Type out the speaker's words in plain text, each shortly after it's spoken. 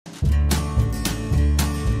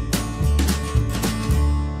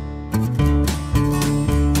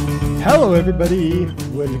Hello everybody,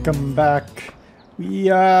 welcome back. We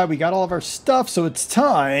got all of our stuff, so it's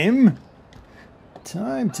time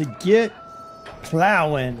to get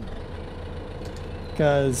plowing.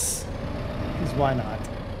 Cause why not?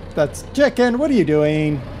 That's chicken. What are you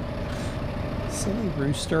doing? Silly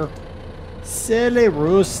rooster. Silly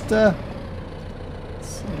rooster.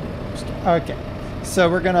 Silly rooster. Okay, so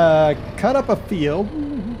we're gonna cut up a field.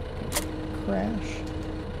 Crash.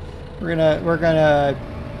 We're gonna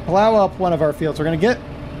plow up one of our fields. We're gonna get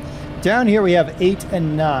down here. We have 8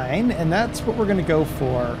 and 9, and that's what we're gonna go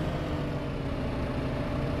for.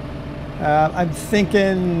 I'm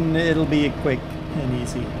thinking it'll be quick and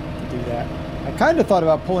easy to do that. I kind of thought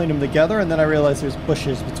about pulling them together, and then I realized there's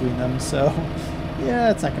bushes between them, so yeah,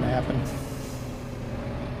 it's not gonna happen.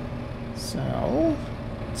 So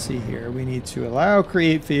let's see here. We need to allow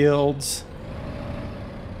create fields.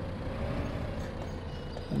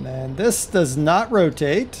 And then this does not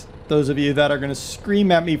rotate. Those of you that are going to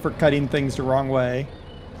scream at me for cutting things the wrong way.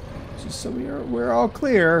 Just so we're all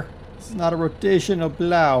clear. This is not a rotational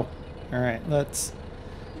plow. All right, let's.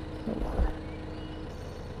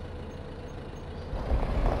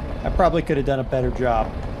 I probably could have done a better job.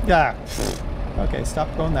 Yeah. Okay,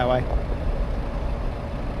 stop going that way.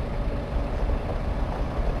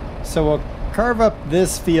 So we'll carve up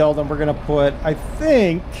this field, and we're going to put, I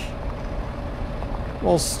think.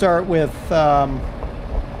 We'll start with, actually,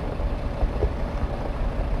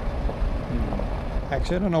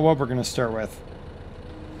 I don't know what we're going to start with.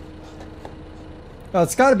 Well,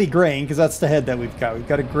 it's got to be grain, because that's the head that we've got. We've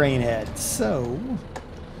got a grain head. So,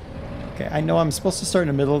 okay, I know I'm supposed to start in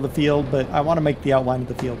the middle of the field, but I want to make the outline of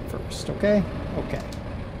the field first, okay? Okay.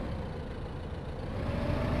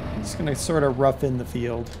 I'm just going to sort of rough in the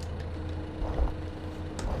field.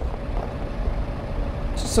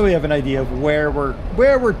 So we have an idea of where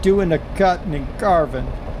we're doing the cutting and carving.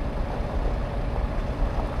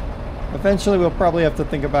 Eventually we'll probably have to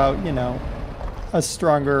think about, you know, a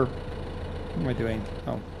stronger... What am I doing?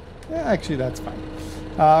 Oh, yeah, actually that's fine.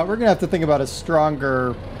 We're gonna have to think about a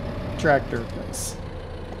stronger tractor.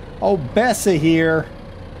 Oh, Bessa here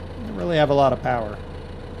doesn't really have a lot of power.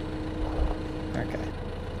 Okay.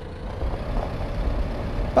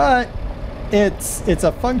 But it's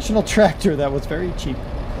a functional tractor that was very cheap.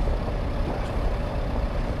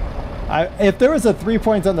 If there was a 3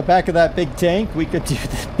 points on the back of that big tank, we could do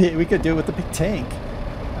it with the big tank.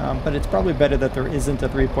 But it's probably better that there isn't a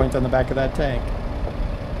 3 points on the back of that tank.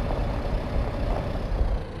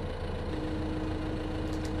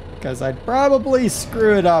 Because I'd probably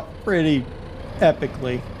screw it up pretty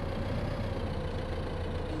epically.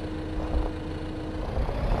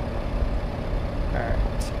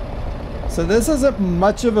 So this isn't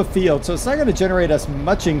much of a field, so it's not going to generate us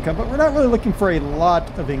much income, but we're not really looking for a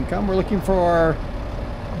lot of income. We're looking for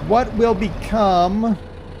what will become...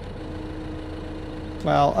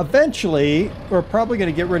 Well, eventually, we're probably going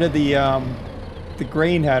to get rid of the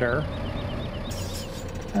grain header.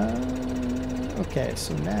 Okay,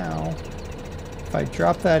 so now, if I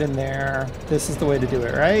drop that in there, this is the way to do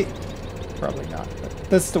it, right? Probably not, but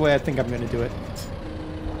this is the way I think I'm going to do it.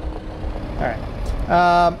 All right.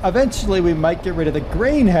 Eventually we might get rid of the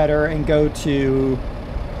grain header and go to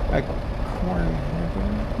a corn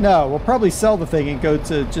header. No, we'll probably sell the thing and go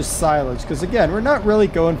to just silage. Because again, we're not really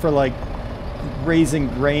going for like raising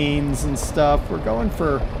grains and stuff. We're going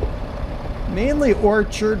for mainly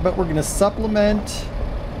orchard, but we're going to supplement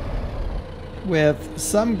with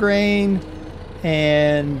some grain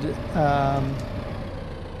and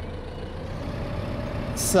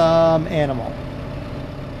some animal.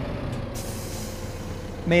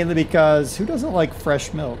 Mainly because who doesn't like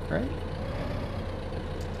fresh milk, right?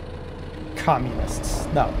 Communists.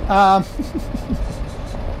 No.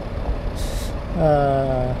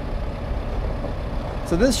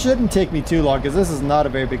 So this shouldn't take me too long because this is not a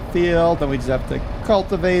very big field. Then we just have to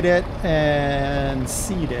cultivate it and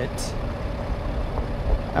seed it.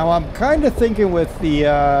 Now I'm kind of thinking with the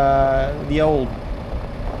old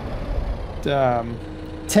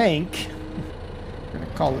tank. We're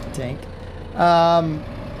gonna call it tank.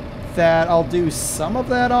 That I'll do some of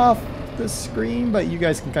that off the screen, but you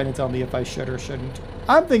guys can kind of tell me if I should or shouldn't.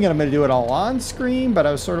 I'm thinking I'm going to do it all on screen, but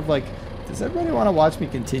I was sort of like, does everybody want to watch me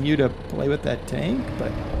continue to play with that tank?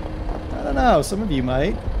 But I don't know, some of you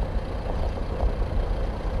might.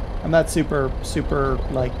 I'm not super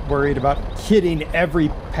like worried about hitting every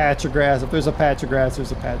patch of grass. If there's a patch of grass,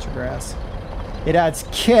 there's a patch of grass. It adds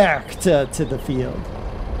character to the field.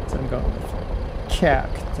 That's what I'm going with.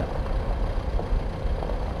 Character.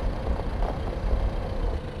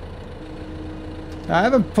 I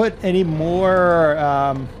haven't put any more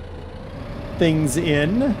things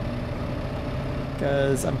in.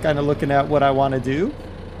 because I'm kind of looking at what I want to do.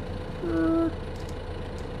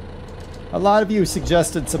 A lot of you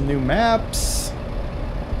suggested some new maps.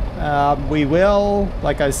 We will,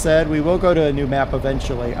 like I said, we will go to a new map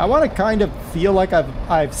eventually. I want to kind of feel like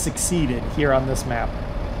I've succeeded here on this map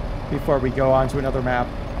before we go on to another map.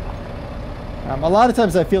 A lot of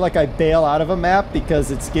times I feel like I bail out of a map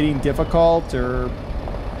because it's getting difficult or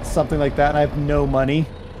something like that and I have no money.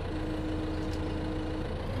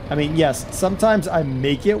 I mean, yes, sometimes I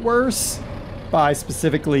make it worse by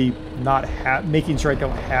specifically not making sure I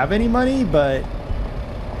don't have any money, but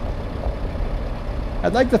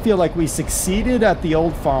I'd like to feel like we succeeded at the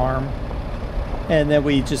old farm and then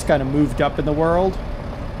we just kind of moved up in the world.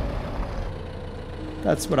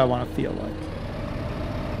 That's what I want to feel like.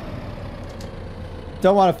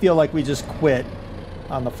 Don't want to feel like we just quit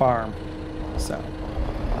on the farm. So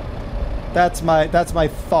that's my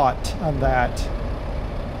thought on that.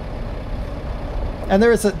 And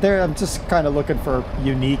I'm just kind of looking for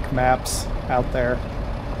unique maps out there.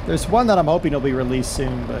 There's one that I'm hoping will be released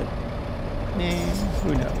soon, but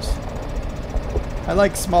who knows? I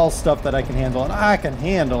like small stuff that I can handle, and I can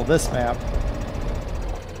handle this map.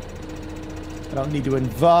 I don't need to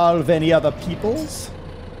involve any other peoples.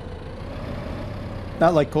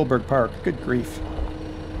 Not like Coburg Park. Good grief.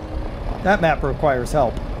 That map requires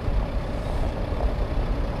help.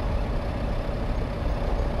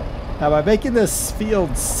 Now, by making this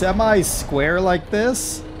field semi-square like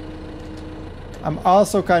this, I'm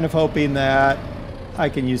also kind of hoping that I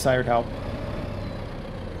can use hired help.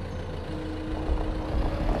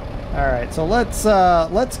 All right, so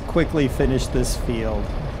let's quickly finish this field.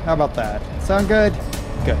 How about that? Sound good?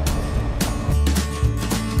 Good.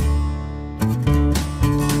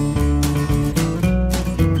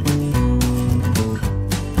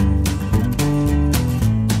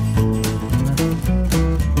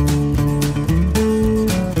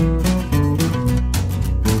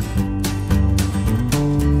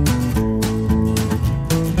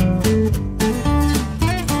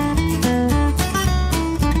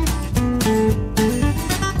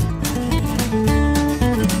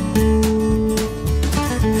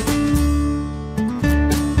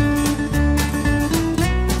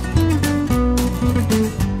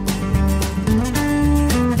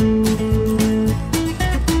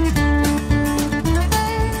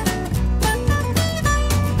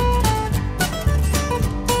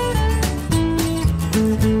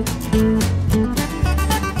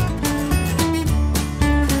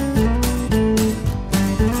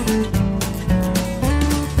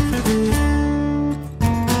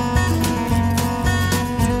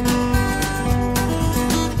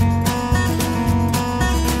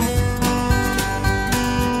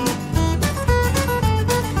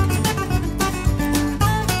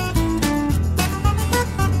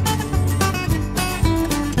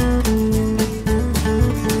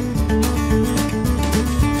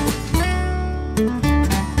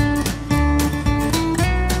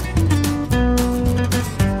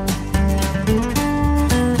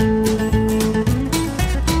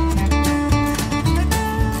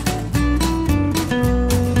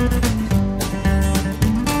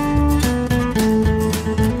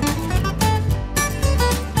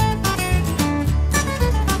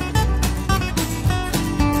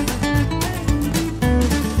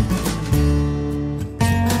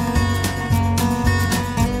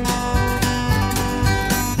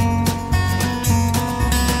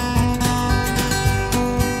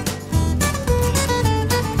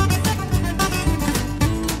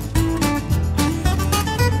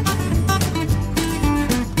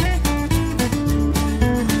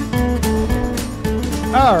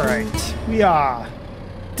 Alright, we are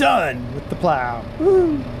done with the plow.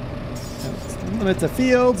 Woo! Limit to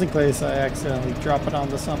fields in case I accidentally drop it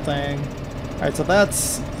onto something. Alright, so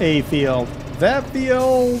that's a field. That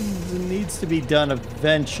field needs to be done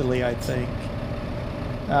eventually, I think.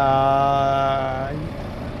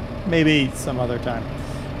 Maybe some other time.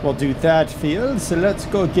 We'll do that field, so let's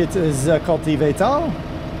go get the cultivator.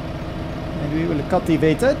 And we will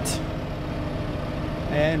cultivate it.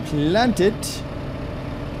 And plant it.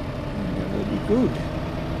 Good.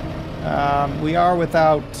 We are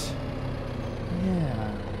without.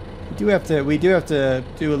 Yeah, we do have to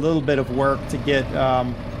do a little bit of work to get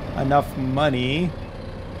enough money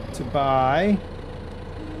to buy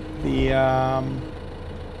the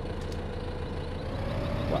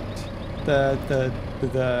the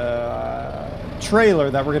trailer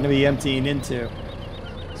that we're going to be emptying into.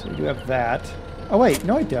 So we do have that. Oh wait,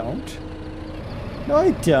 no I don't. No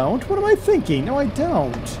I don't. What am I thinking? No I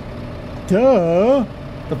don't. Duh!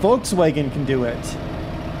 The Volkswagen can do it.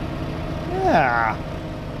 Yeah,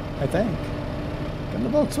 I think. Can the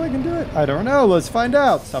Volkswagen do it? I don't know. Let's find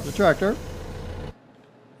out. Stop the tractor.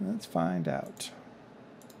 Let's find out.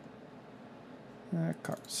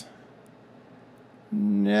 Cars.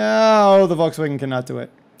 No, the Volkswagen cannot do it.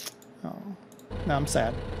 Oh, now I'm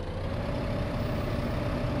sad.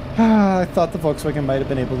 I thought the Volkswagen might have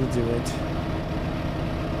been able to do it.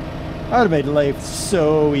 I would have made life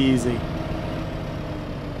so easy.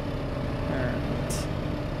 Alright.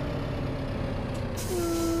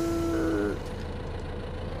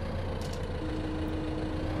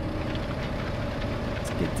 Let's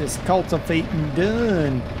get this cultivating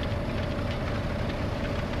done.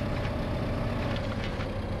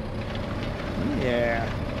 Yeah.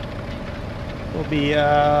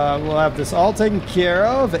 We'll have this all taken care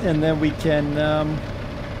of, and then we can go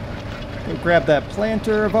grab that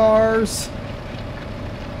planter of ours,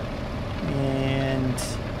 and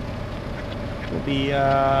we'll be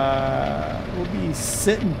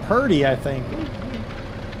sitting purty, I think.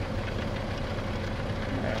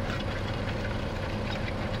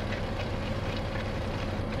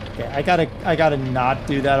 Okay, I gotta not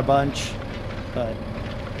do that a bunch, but.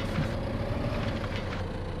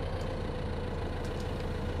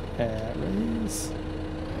 Batteries.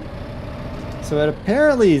 So it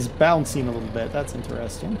apparently is bouncing a little bit. That's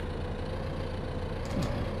interesting.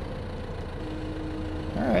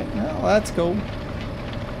 Alright, well, that's cool.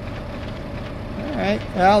 Alright,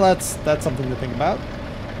 well, that's something to think about.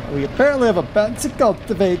 We apparently have a bouncing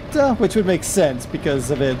cultivator, which would make sense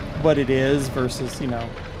because of what it is versus, you know.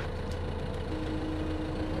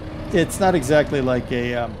 It's not exactly like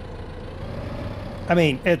a, I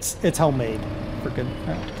mean, it's homemade. For good.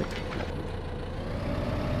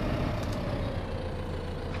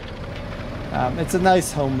 It's a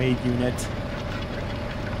nice homemade unit,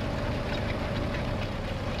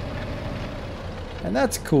 and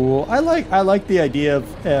that's cool. I like the idea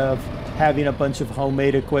of having a bunch of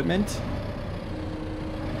homemade equipment.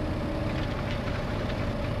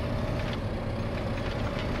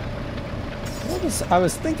 I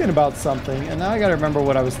was thinking about something, and now I gotta remember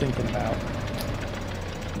what I was thinking about.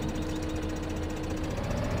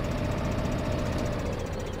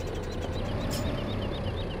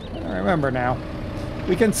 Remember now.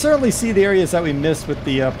 We can certainly see the areas that we missed with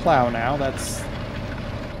the plow now. That's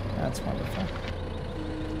wonderful.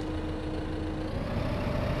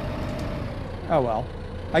 Oh well.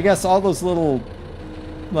 I guess all those little,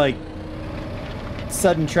 like,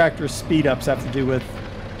 sudden tractor speed ups have to do with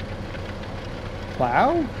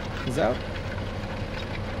plow? Is that?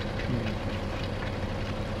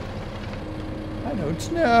 I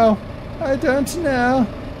don't know. I don't know.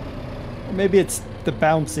 Or maybe it's the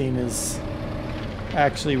bouncing is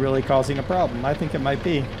actually really causing a problem. I think it might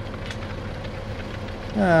be.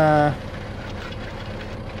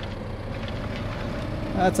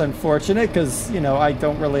 That's unfortunate because, you know, I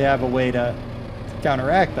don't really have a way to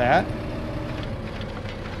counteract that.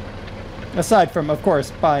 Aside from, of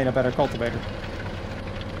course, buying a better cultivator.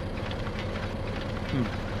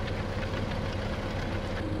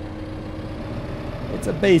 It's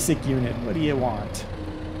a basic unit. What do you want?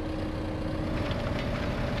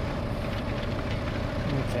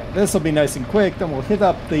 Okay, this will be nice and quick. Then we'll hit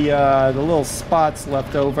up the little spots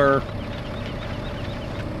left over,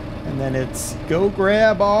 and then it's go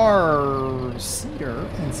grab our seeder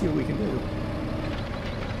and see what we can do.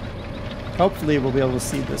 Hopefully, we'll be able to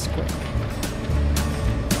see this quick.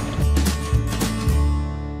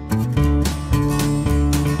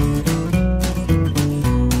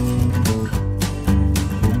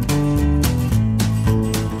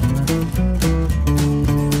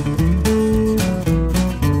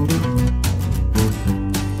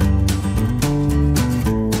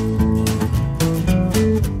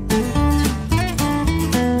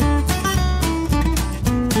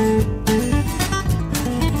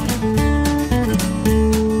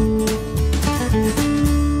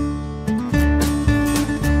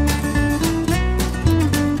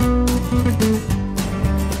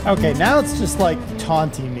 Okay, now it's just like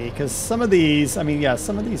taunting me, because some of these, I mean, yeah,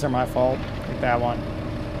 some of these are my fault, like that one.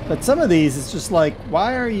 But some of these, it's just like,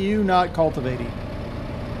 why are you not cultivating?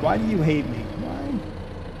 Why do you hate me? Why?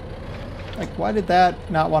 Like, why did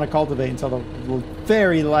that not want to cultivate until the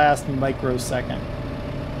very last microsecond?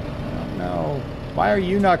 I don't know. Why are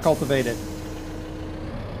you not cultivated?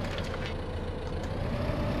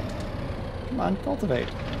 Come on, cultivate.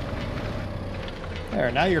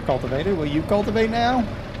 There, now you're cultivated. Will you cultivate now?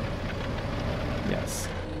 Yes.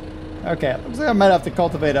 Okay, looks like I might have to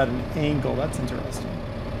cultivate at an angle. That's interesting.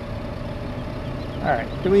 Alright,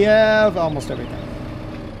 do we have almost everything?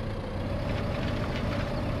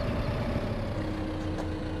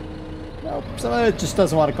 Nope, somebody that just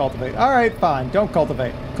doesn't want to cultivate. All right, fine. Don't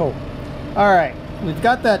cultivate. Cool. All right, we've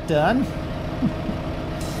got that done.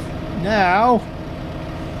 Now,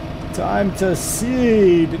 time to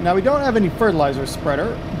seed. Now, we don't have any fertilizer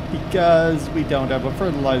spreader because we don't have a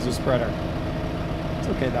fertilizer spreader. It's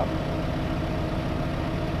okay, though.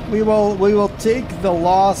 We will take the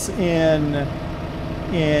loss in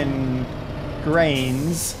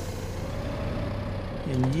grains,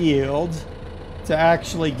 in yield, to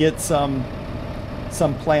actually get some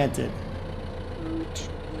planted.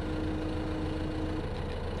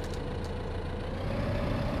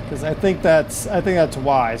 Because I think that's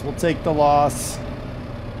wise. We'll take the loss.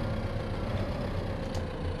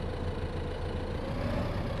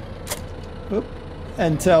 Oop.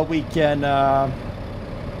 Until we can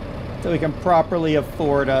properly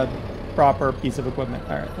afford a proper piece of equipment.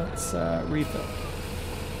 All right, let's refill.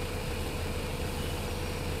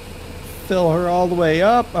 Fill her all the way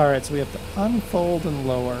up. All right, so we have to unfold and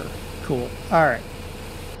lower. Cool. All right.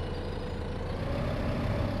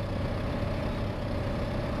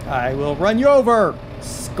 I will run you over.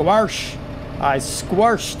 Squash. I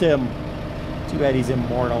squashed him. Too bad he's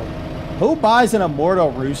immortal. Who buys an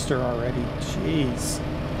immortal rooster already? Jeez.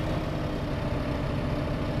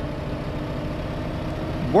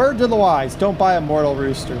 Word to the wise, don't buy immortal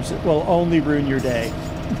roosters. It will only ruin your day.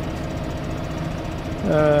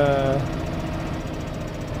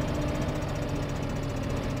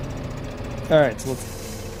 Alright, so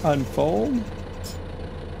let's unfold.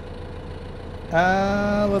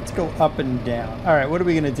 Let's go up and down. Alright, what are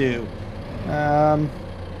we gonna do?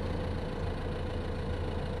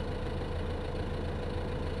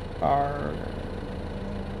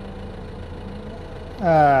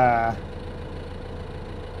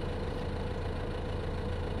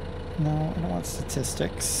 No, I don't want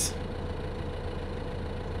statistics.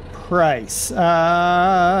 Price.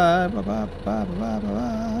 I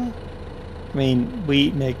mean,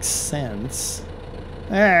 wheat makes sense.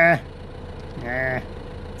 Let's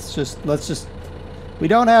just. We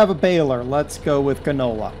don't have a baler. Let's go with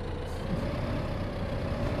canola.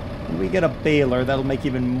 When we get a baler, that'll make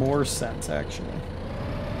even more sense, actually.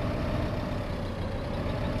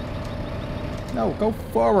 No, go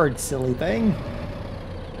forward, silly thing.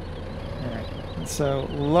 Alright, so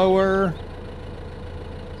lower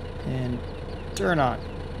and turn on.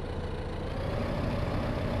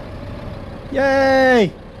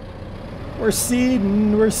 Yay! We're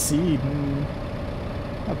seeding, we're seeding.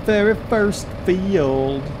 Our very first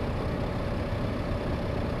field.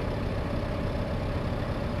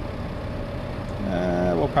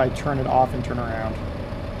 We'll probably turn it off and turn around.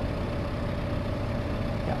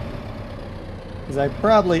 Yeah. Because I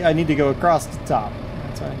need to go across the top.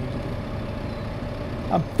 That's what I need to do.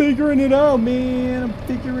 I'm figuring it out, man. I'm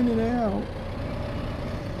figuring it out.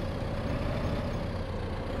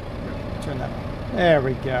 Turn that on. There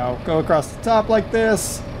we go. Go across the top like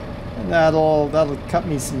this. And that'll cut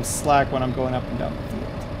me some slack when I'm going up and down the field.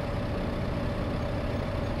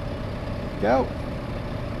 Go.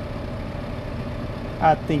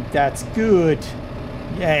 I think that's good.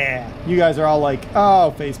 Yeah. You guys are all like,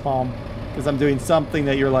 oh, facepalm. Because I'm doing something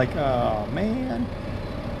that you're like, oh, man.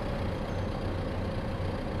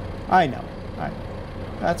 I know.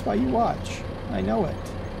 That's why you watch. I know it.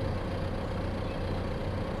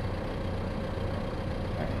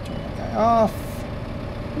 Alright, turn that guy off.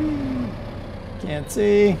 Can't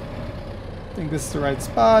see. Think this is the right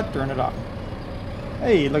spot. Turn it off.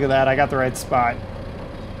 Hey, look at that. I got the right spot.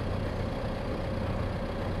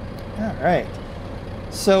 Alright.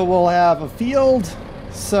 So we'll have a field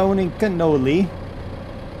sown in cannoli.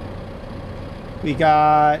 We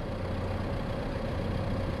got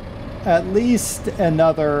at least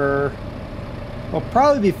another... Well,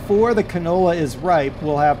 probably before the canola is ripe,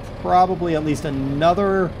 we'll have probably at least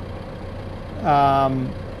another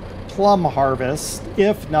plum harvest,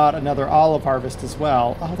 if not another olive harvest as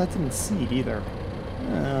well. Oh, that didn't seed either.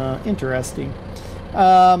 Interesting.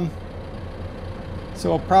 So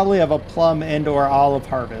we'll probably have a plum and or olive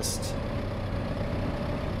harvest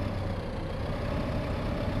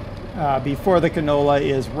before the canola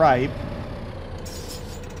is ripe.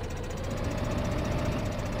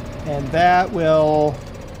 And that will...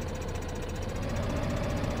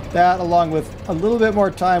 That, along with a little bit more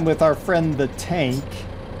time with our friend the tank,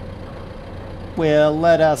 will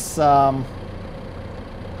let us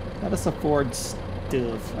afford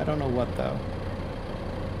stuff. I don't know what, though.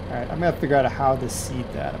 Alright, I'm going to figure out how to seed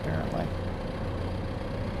that, apparently.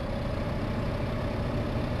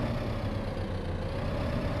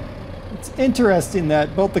 It's interesting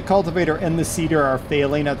that both the cultivator and the seeder are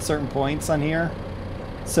failing at certain points on here.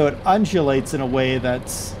 So it undulates in a way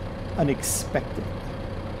that's unexpected.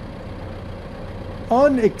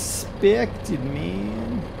 Unexpected,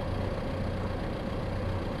 man.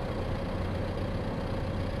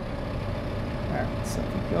 Alright, so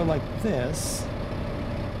if we go like this.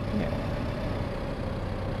 Yeah.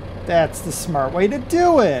 That's the smart way to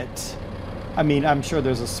do it. I mean, I'm sure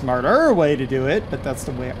there's a smarter way to do it, but that's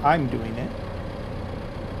the way I'm doing it.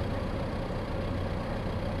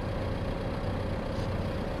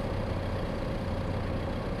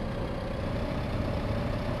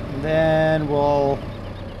 And then we'll...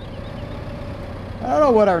 I don't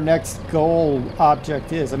know what our next goal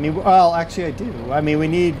object is. I mean, well, actually I do. I mean, we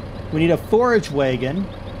need a forage wagon,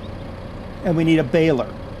 and we need a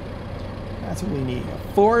baler. That's what we need.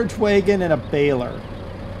 A forage wagon and a baler.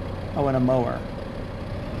 Oh, and a mower.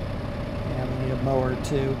 Yeah, we need a mower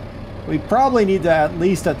too. We probably need to at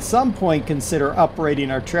least at some point consider upgrading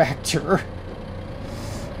our tractor.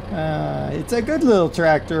 It's a good little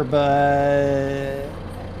tractor, but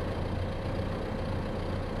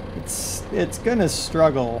it's gonna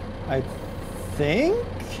struggle, I think.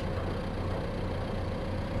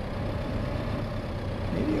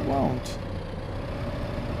 Maybe it won't.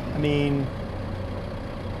 I mean,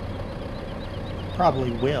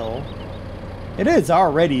 probably will. It is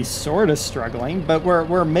already sort of struggling, but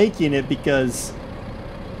we're making it because,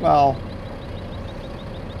 well,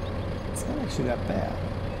 it's not actually that bad.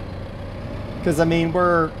 Because I mean,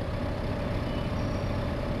 we're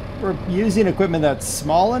using equipment that's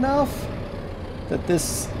small enough that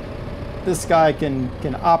this guy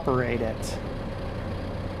can operate it.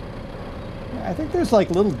 I think there's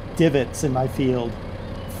like little divots in my field.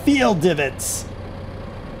 Field divots.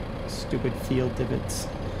 Stupid field divots.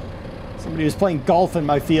 Somebody was playing golf in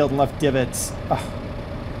my field and left divots. Ugh.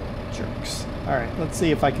 Jerks. Alright, let's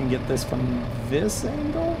see if I can get this from this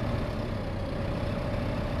angle.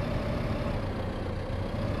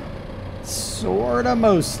 Sorta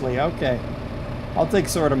mostly. Okay. I'll take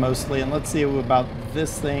sorta mostly, and let's see about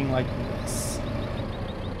this thing like this.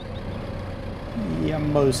 Yeah,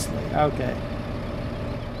 mostly. Okay.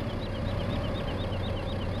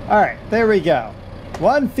 Alright, there we go.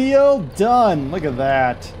 One field done. Look at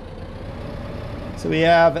that. So we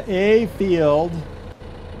have a field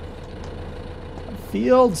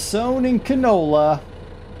sown in canola.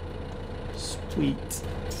 Sweet.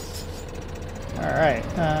 Alright,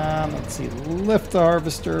 let's see. Lift the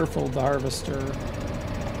harvester, fold the harvester.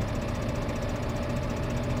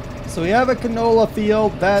 So we have a canola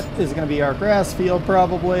field. That is going to be our grass field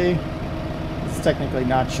probably. It's technically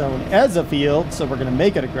not shown as a field, so we're going to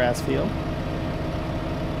make it a grass field.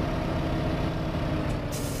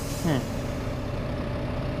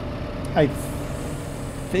 I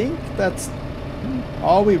think that's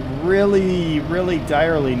all we really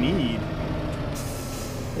direly need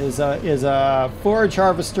is a forage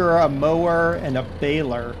harvester, a mower, and a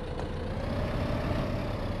baler.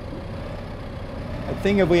 I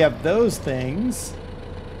think if we have those things,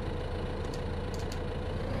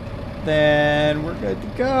 then we're good to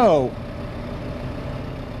go.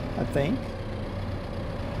 I think.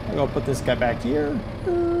 I'll go put this guy back here.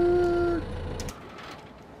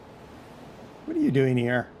 What are you doing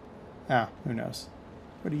here? Oh, who knows?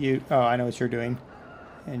 What are you... Oh, I know what you're doing.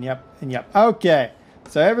 And yep, and yep. Okay.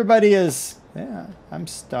 So everybody is... Yeah, I'm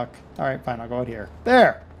stuck. All right, fine. I'll go out here.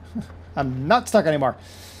 There! I'm not stuck anymore.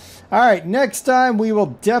 All right, next time we will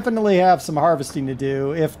definitely have some harvesting to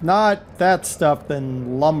do. If not that stuff,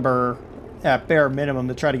 then lumber at bare minimum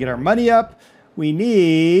to try to get our money up. We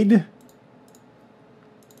need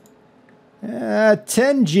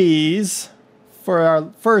 10 Gs for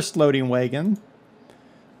our first loading wagon.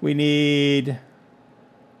 We need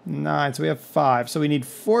 9, so we have 5. So we need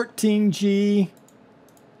 14 G.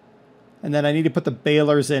 And then I need to put the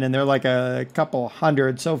balers in, and they're like a couple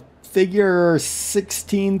hundred. So figure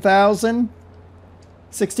 16,000.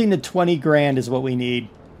 16 to 20 grand is what we need.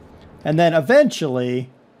 And then eventually,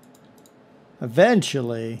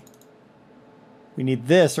 we need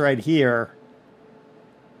this right here,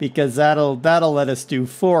 because that'll let us do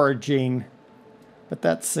foraging. But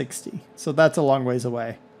that's 60, so that's a long ways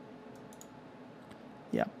away.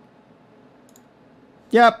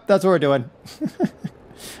 Yep, that's what we're doing.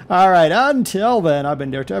 All right, until then, I've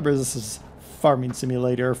been DerTebbers. This is Farming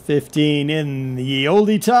Simulator 15 in the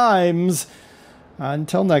oldie times.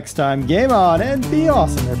 Until next time, game on and be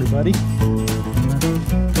awesome, everybody.